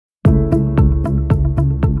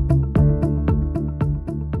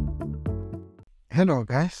Hello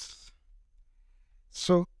guys.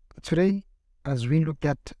 So today, as we look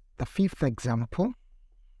at the fifth example,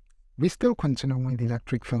 we still continue with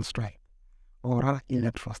electric field strength, or rather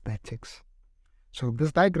electrostatics. So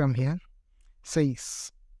this diagram here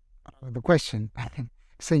says, the question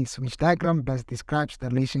says, which diagram best describes the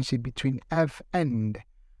relationship between F and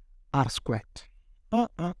R squared?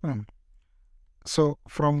 So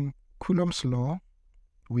from Coulomb's law,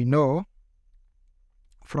 we know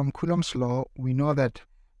that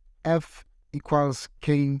F equals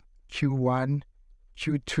K Q1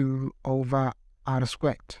 Q2 over R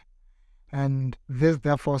squared. And this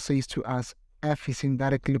therefore says to us F is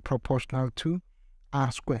indirectly proportional to R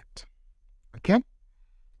squared. Okay?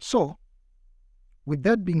 So, with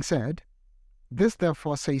that being said, this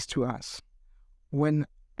therefore says to us when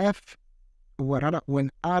R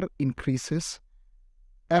increases,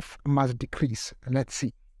 F must decrease. Let's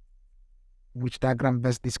see which diagram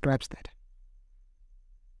best describes that.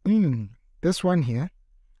 This one here,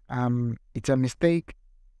 it's a mistake.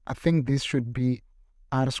 I think this should be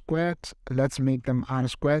R squared. Let's make them R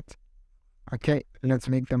squared. Okay, let's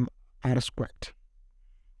make them R squared.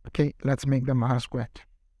 Okay, let's make them R squared.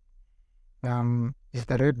 Is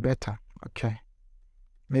the red better? Okay,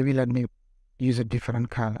 maybe let me use a different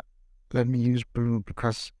color. Let me use blue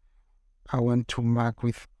because I want to mark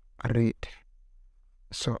with red.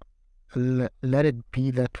 So let it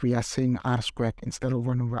be that we are saying R squared instead of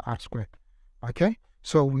 1 over R squared. Okay,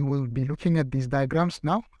 so we will be looking at these diagrams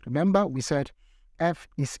now. Remember, we said F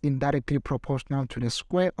is indirectly proportional to the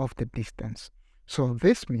square of the distance. So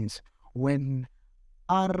this means when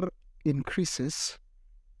R increases,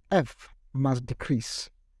 F must decrease.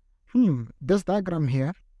 This diagram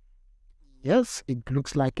here, yes, it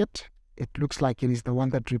looks like it. It looks like it is the one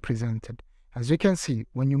that represented. As you can see,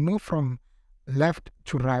 when you move from left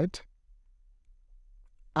to right,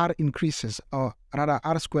 R increases, or rather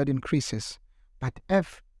R squared increases, but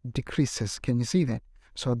F decreases. Can you see that?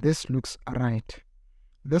 So this looks right.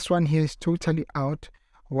 This one here is totally out.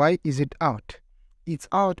 Why is it out? It's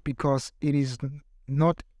out because it is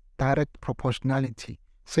not direct proportionality.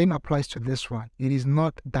 Same applies to this one. It is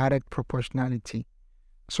not direct proportionality.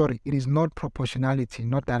 Sorry, it is not proportionality,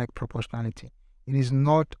 not direct proportionality. It is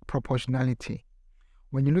not proportionality.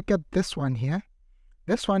 When you look at this one here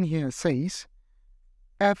says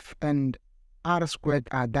F and R squared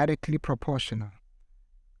are directly proportional.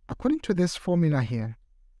 According to this formula here,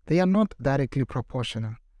 they are not directly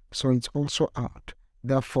proportional, so it's also out.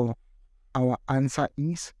 Therefore, our answer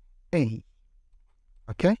is A.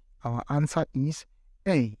 Okay, our answer is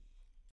A.